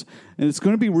teams. And it's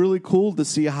going to be really cool to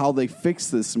see how they fix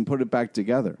this and put it back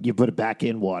together. You put it back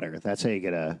in water. That's how you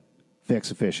get to fix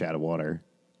a fish out of water.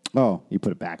 Oh. You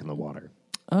put it back in the water.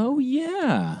 Oh,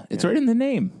 yeah. It's right in the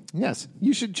name. Yes.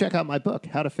 You should check out my book,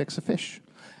 How to Fix a Fish.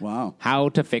 Wow. How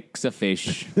to Fix a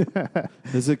Fish.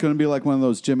 Is it going to be like one of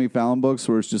those Jimmy Fallon books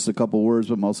where it's just a couple words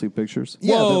but mostly pictures?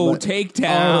 Whoa, take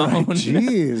down. Oh,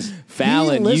 jeez.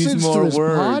 Fallon, he use listens more to this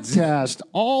words. podcast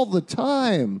all the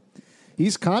time.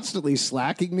 He's constantly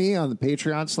slacking me on the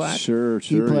Patreon Slack. Sure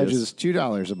He he pledges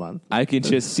 $2 a month. I can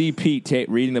just see Pete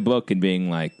reading the book and being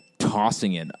like,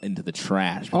 tossing it into the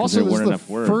trash because Also, there this is weren't the enough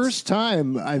words. first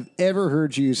time I've ever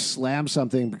heard you slam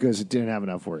something because it didn't have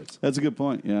enough words. That's a good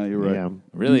point. Yeah, you're right. Yeah.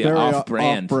 Really Very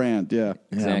off-brand. Off-brand, yeah.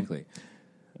 Exactly.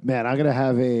 Man, I'm going to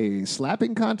have a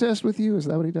slapping contest with you. Is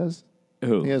that what he does?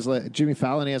 Who? He has Jimmy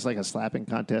Fallon. He has like a slapping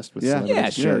contest with Yeah.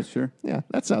 celebrities. Yeah, sure. Yeah, sure. Yeah,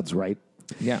 that sounds right.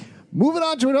 Yeah. Moving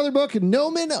on to another book,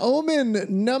 Nomen Omen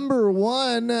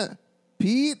 #1.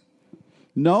 Pete?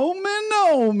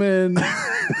 Nomen.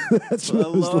 That's what I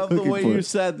love the way you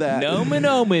said that. Nomen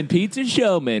Omen, pizza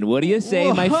showman. What do you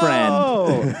say, my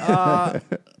friend?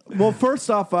 Well,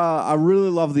 first off, I really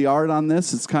love the art on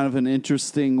this. It's kind of an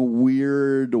interesting,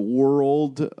 weird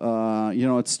world. You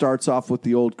know, it starts off with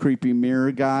the old creepy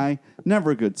mirror guy.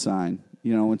 Never a good sign,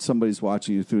 you know, when somebody's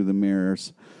watching you through the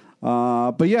mirrors.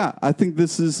 But yeah, I think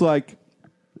this is like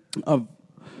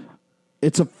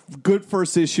it's a good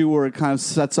first issue where it kind of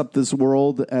sets up this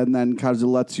world and then kind of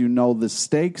lets you know the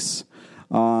stakes.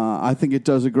 I think it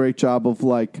does a great job of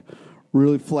like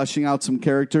really fleshing out some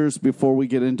characters before we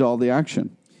get into all the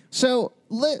action. So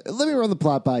let me run the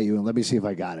plot by you and let me see if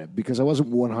I got it, because I wasn't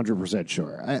 100%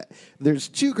 sure. There's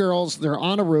two girls. They're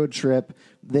on a road trip.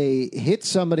 They hit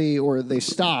somebody or they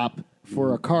stop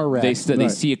for a car wreck. They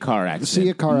see a car accident. See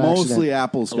a car accident. Mostly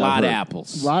apples. A lot of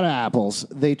apples. A lot of apples.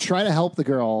 They try to help the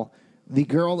girl. The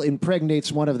girl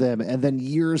impregnates one of them, and then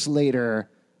years later,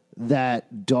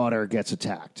 that daughter gets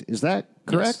attacked. Is that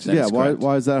correct? Yes, Yeah, correct.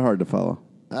 why is that hard to follow?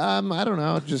 I don't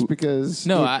know. Just because.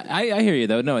 No, I hear you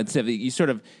though. No, it's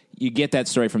you get that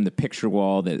story from the picture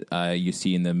wall that you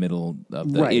see in the middle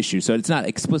of the Right. issue. So it's not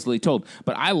explicitly told.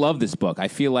 But I love this book. I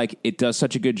feel like it does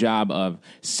such a good job of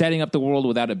setting up the world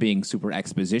without it being super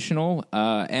expositional.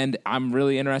 And I'm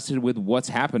really interested with what's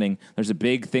happening. There's a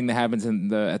big thing that happens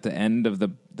at the end of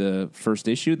the first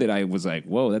issue that I was like,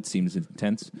 whoa, that seems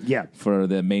intense. Yeah. For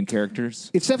the main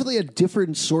characters. It's definitely a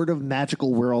different sort of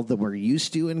magical world that we're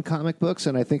used to in comic books,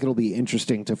 and I think it'll be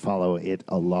interesting to follow it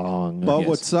along. But Yes.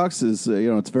 what sucks is,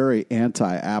 it's very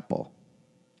anti-Apple.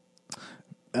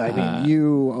 I mean,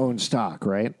 you own stock,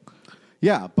 right?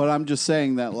 Yeah, but I'm just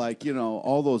saying that, like,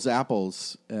 all those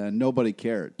apples, nobody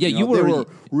cared. Yeah, They were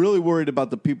really worried about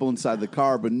the people inside the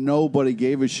car, but nobody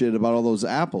gave a shit about all those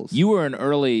apples. You were an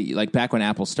early, like back when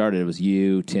Apple started, it was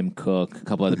you, Tim Cook, a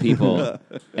couple other people,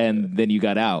 and then you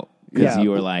got out because Yeah. you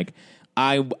were like,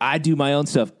 I do my own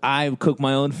stuff. I cook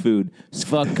my own food.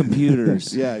 Fuck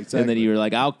computers. Yeah, exactly. And then you were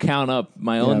like, I'll count up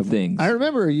my own things. I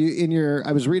remember you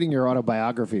I was reading your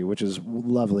autobiography, which is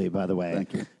lovely, by the way.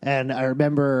 Thank you. And I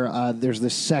remember there's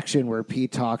this section where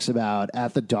Pete talks about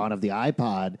at the dawn of the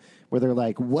iPod, where they're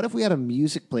like, what if we had a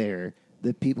music player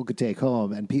that people could take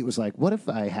home? And Pete was like, what if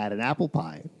I had an apple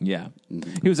pie? Yeah.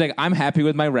 He was like, I'm happy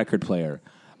with my record player.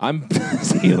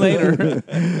 See you later.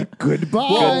 Goodbye.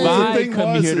 Goodbye. The thing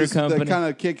computer was, company. the kind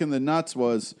of kick in the nuts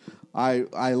was,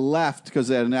 I left because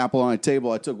they had an apple on my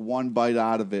table. I took one bite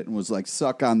out of it and was like,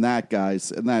 "Suck on that,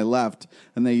 guys!" And then I left,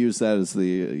 and they used that as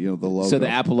the the logo. So the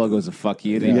Apple logo is a fuck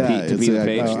you to Yeah, Pete it's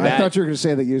Page. I thought you were going to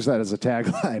say they use that as a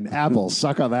tagline. Apple,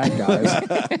 suck on that,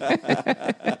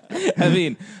 guys. I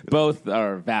mean, both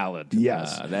are valid.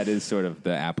 Yes. That is sort of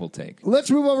the Apple take. Let's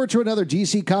move over to another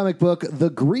DC comic book, The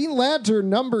Green Lantern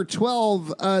number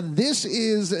 12. This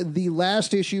is the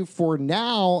last issue for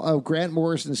now of Grant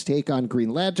Morrison's take on Green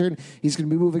Lantern. He's going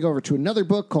to be moving over to another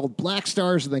book called Black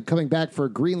Stars and then coming back for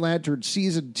Green Lantern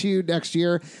Season 2 next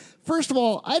year. First of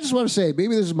all, I just want to say,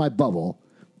 maybe this is my bubble,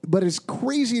 but it's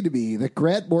crazy to me that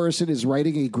Grant Morrison is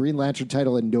writing a Green Lantern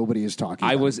title and nobody is talking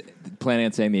about it. I was planning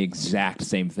on saying the exact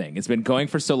same thing. It's been going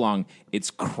for so long.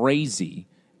 It's crazy.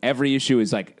 Every issue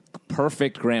is like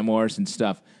perfect Grant Morrison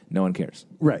stuff. No one cares.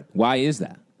 Right. Why is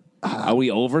that? Are we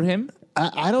over him?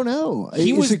 I don't know.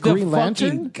 He Is was it the Green fucking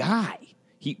Lantern? guy.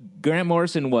 Grant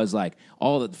Morrison was like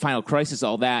all the Final Crisis,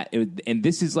 all that, and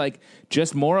this is like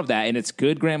just more of that, and it's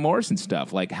good Grant Morrison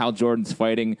stuff. Like Hal Jordan's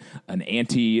fighting an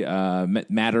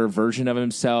anti-matter version of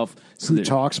himself, Who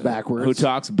talks backwards. Who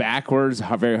talks backwards?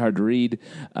 Very hard to read.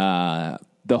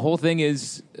 The whole thing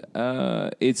is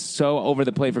it's so over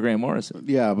the plate for Grant Morrison.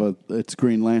 Yeah, but it's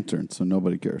Green Lantern, so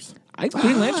nobody cares.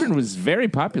 Green Lantern was very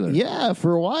popular. Yeah,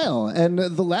 for a while. And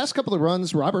the last couple of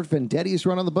runs, Robert Vendetti's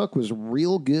run on the book was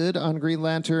real good on Green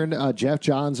Lantern. Jeff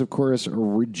Johns, of course,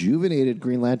 rejuvenated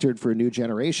Green Lantern for a new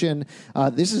generation.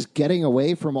 This is getting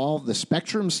away from all the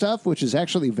Spectrum stuff, which is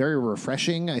actually very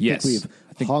refreshing. I think we've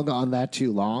hung on that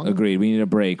too long. Agreed. We need a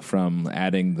break from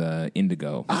adding the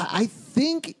indigo. I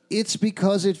think it's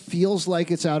because it feels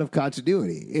like it's out of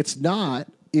continuity. It's not.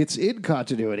 It's in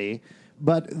continuity.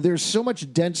 But there's so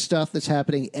much dense stuff that's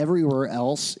happening everywhere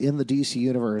else in the DC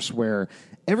universe where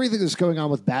everything that's going on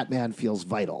with Batman feels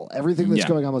vital. Everything that's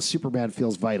going on with Superman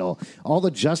feels vital. All the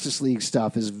Justice League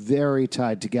stuff is very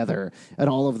tied together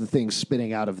and all of the things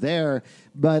spinning out of there.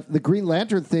 But the Green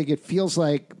Lantern thing, it feels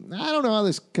like, I don't know how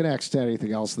this connects to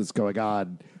anything else that's going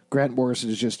on. Grant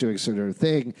Morrison is just doing sort of a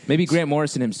thing. Maybe Grant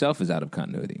Morrison himself is out of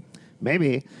continuity.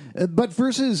 Maybe. But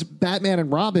versus Batman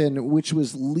and Robin, which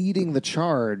was leading the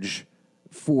charge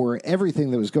for everything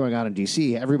that was going on in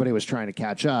DC, everybody was trying to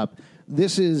catch up.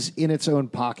 This is in its own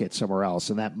pocket somewhere else,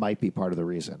 and that might be part of the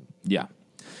reason. Yeah.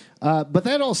 But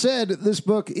that all said, this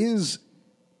book is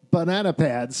banana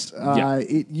pants.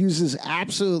 It uses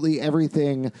absolutely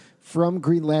everything from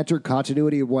Green Lantern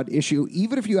continuity in one issue.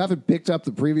 Even if you haven't picked up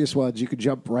the previous ones, you could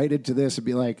jump right into this and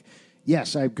be like,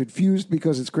 yes, I'm confused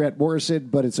because it's Grant Morrison,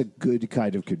 but it's a good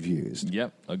kind of confused.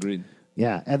 Yep, agreed.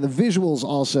 Yeah, and the visuals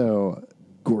also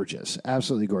gorgeous,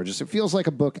 absolutely gorgeous. It feels like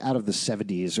a book out of the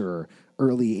 70s or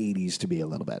early 80s to me a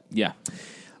little bit. Yeah.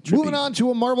 Moving on to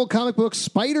a Marvel comic book,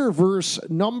 Spider-Verse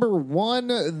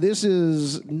 #1. This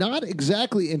is not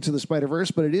exactly Into the Spider-Verse,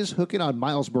 but it is hooking on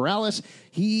Miles Morales.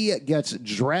 He gets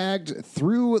dragged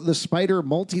through the Spider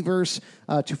multiverse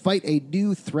to fight a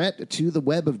new threat to the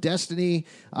Web of Destiny.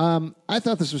 I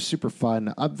thought this was super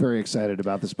fun. I'm very excited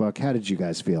about this book. How did you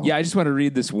guys feel? Yeah, I just want to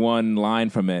read this one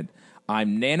line from it.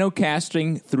 I'm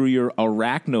nanocasting through your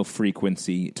arachno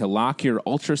frequency to lock your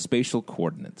ultraspatial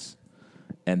coordinates.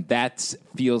 And that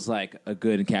feels like a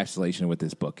good encapsulation of what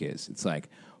this book is. It's like,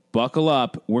 buckle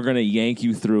up. We're going to yank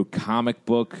you through comic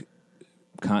book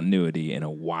continuity in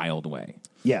a wild way.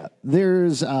 Yeah.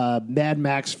 There's Mad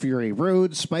Max Fury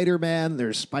Road Spider-Man.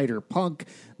 There's Spider-Punk.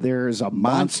 There's a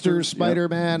Monster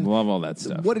Spider-Man. Love all that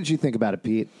stuff. What did you think about it,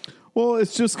 Pete? Well,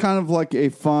 it's just kind of like a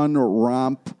fun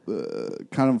romp,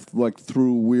 kind of like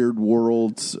through weird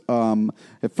worlds.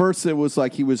 At first, it was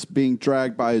like he was being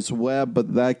dragged by his web,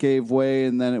 but that gave way,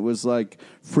 and then it was like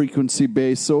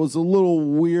frequency-based, so it was a little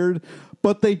weird.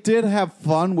 But they did have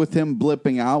fun with him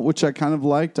blipping out, which I kind of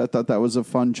liked. I thought that was a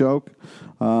fun joke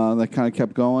that kind of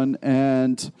kept going.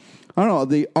 And I don't know,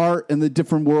 the art in the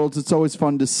different worlds, it's always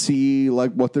fun to see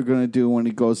like what they're going to do when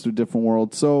he goes through different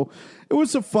worlds. So it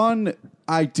was a fun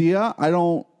idea. I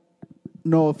don't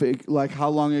know if it, like how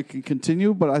long it can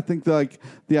continue, but I think like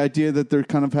the idea that they're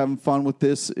kind of having fun with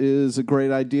this is a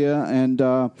great idea, and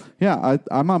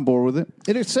I'm on board with it.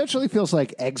 It essentially feels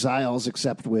like Exiles,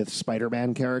 except with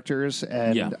Spider-Man characters,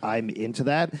 and I'm into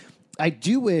that. I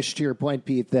do wish, to your point,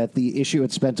 Pete, that the issue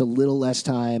had spent a little less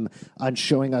time on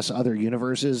showing us other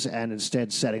universes and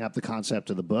instead setting up the concept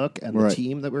of the book and the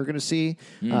team that we're going to see,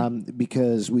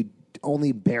 because we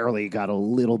only barely got a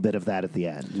little bit of that at the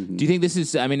end. Mm-hmm. Do you think this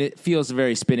is, I mean, it feels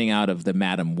very spinning out of the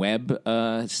Madam Web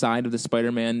side of the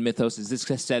Spider-Man mythos. Is this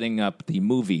setting up the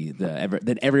movie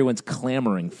that everyone's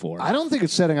clamoring for? I don't think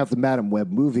it's setting up the Madam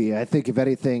Web movie. I think, if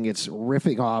anything, it's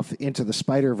riffing off Into the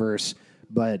Spider-Verse,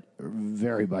 but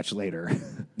very much later.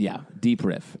 Yeah, deep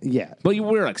riff. Yeah. But you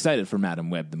were excited for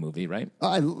Madam Web, the movie, right?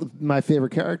 My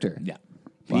favorite character. Yeah.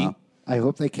 Wow. I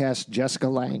hope they cast Jessica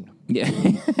Lange. Yeah.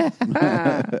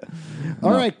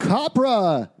 All right,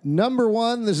 Copra, number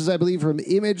 1. This is, I believe, from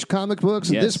Image Comic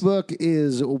Books. Yes. This book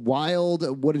is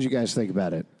wild. What did you guys think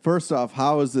about it? First off,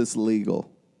 how is this legal?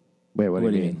 Wait, what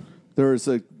do you mean? There's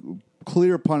a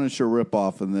clear Punisher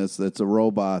ripoff in this. That's a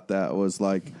robot that was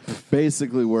like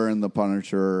basically wearing the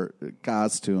Punisher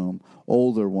costume,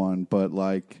 older one. But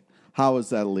like, how is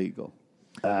that legal?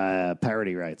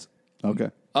 Parody rights.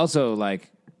 Okay. Also, like,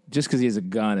 just because he has a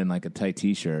gun and like a tight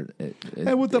T-shirt,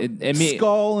 And with the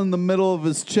skull in the middle of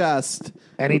his chest.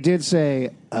 And he did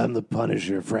say, I'm the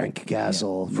Punisher, Frank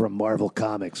Castle from Marvel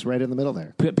Comics, right in the middle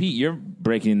there. Pete, you're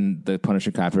breaking the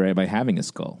Punisher copyright by having a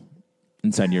skull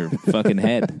inside your fucking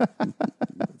head.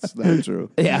 That's not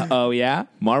true. Yeah. Oh, yeah?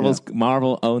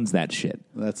 Marvel owns that shit.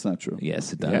 That's not true.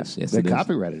 Yes, it does. Yes, They it is.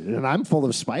 copyrighted it, and I'm full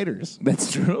of spiders.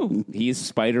 That's true. He's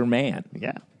Spider-Man.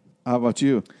 Yeah. How about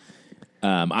you?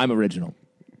 I'm original.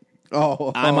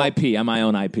 Oh, I'm IP. I'm my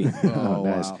own IP. oh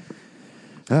nice. wow.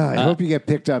 I hope you get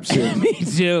picked up soon. Me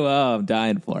too. Oh, I'm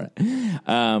dying for it.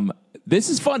 This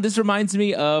is fun. This reminds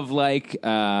me of like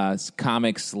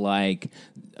comics like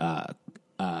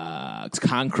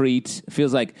Concrete.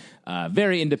 Feels like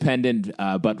very independent,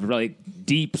 but really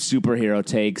deep superhero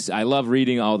takes. I love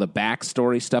reading all the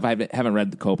backstory stuff. I haven't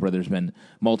read the Copra. There's been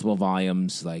multiple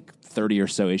volumes, like 30 or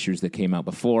so issues that came out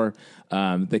before.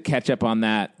 The catch up on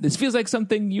that. This feels like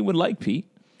something you would like, Pete.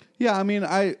 Yeah, I mean,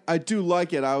 I do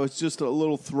like it. I was just a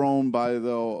little thrown by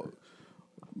the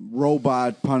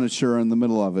robot Punisher in the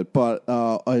middle of it. But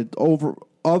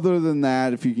other than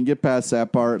that, if you can get past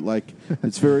that part, like,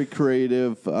 it's very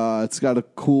creative. It's got a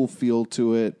cool feel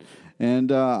to it.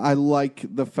 And I like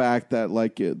the fact that,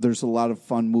 like, there's a lot of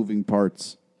fun moving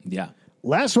parts. Yeah.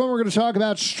 Last one, we're going to talk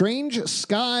about Strange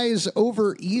Skies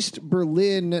Over East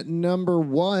Berlin, number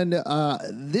 1.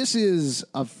 This is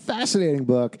a fascinating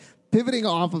book, pivoting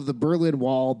off of the Berlin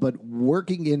Wall, but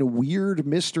working in weird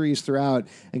mysteries throughout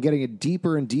and getting it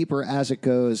deeper and deeper as it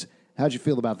goes. How'd you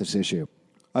feel about this issue?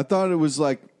 I thought it was,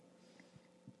 like,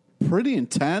 pretty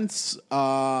intense,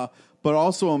 but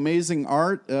also amazing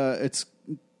art. It's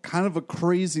kind of a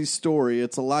crazy story.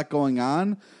 It's a lot going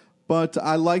on. But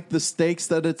I like the stakes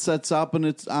that it sets up,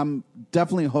 and I'm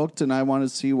definitely hooked, and I want to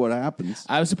see what happens.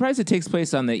 I was surprised it takes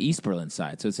place on the East Berlin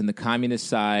side. So it's in the communist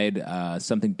side.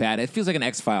 Something bad. It feels like an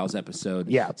X-Files episode.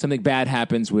 Yeah. Something bad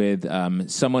happens with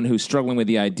someone who's struggling with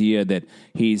the idea that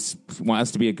he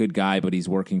wants to be a good guy, but he's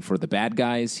working for the bad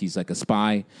guys. He's like a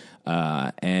spy.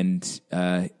 I'm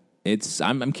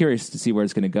curious to see where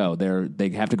it's going to go. They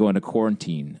have to go into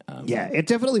quarantine. Yeah, it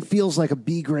definitely feels like a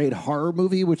B-grade horror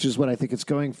movie, which is what I think it's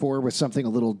going for, with something a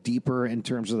little deeper in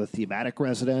terms of the thematic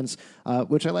resonance,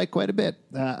 which I like quite a bit.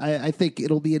 I think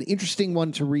it'll be an interesting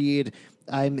one to read.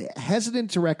 I'm hesitant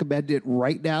to recommend it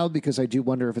right now because I do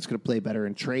wonder if it's going to play better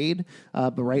in trade.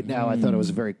 But right now, I thought it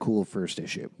was a very cool first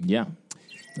issue. Yeah.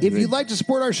 If you'd like to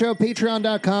support our show,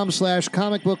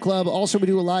 patreon.com/Comic Book Club. Also, we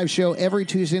do a live show every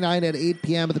Tuesday night at 8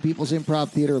 p.m. at the People's Improv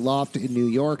Theater Loft in New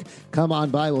York. Come on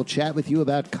by. We'll chat with you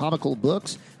about comical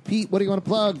books. Pete, what do you want to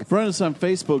plug? Friend us on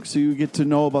Facebook so you get to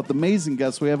know about the amazing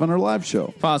guests we have on our live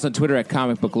show. Follow us on Twitter at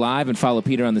Comic Book Live and follow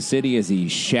Peter on the City as he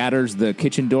shatters the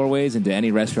kitchen doorways into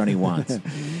any restaurant he wants.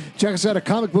 Check us out at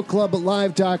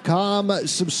comicbookclublive.com.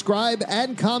 Subscribe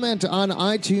and comment on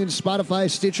iTunes, Spotify,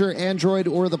 Stitcher, Android,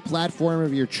 or the platform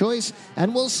of your choice.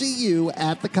 And we'll see you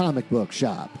at the comic book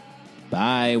shop.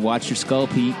 Bye. Watch your skull,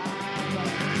 Pete.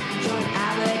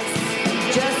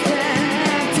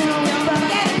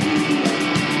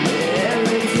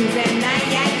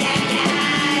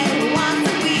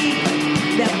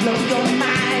 Blow your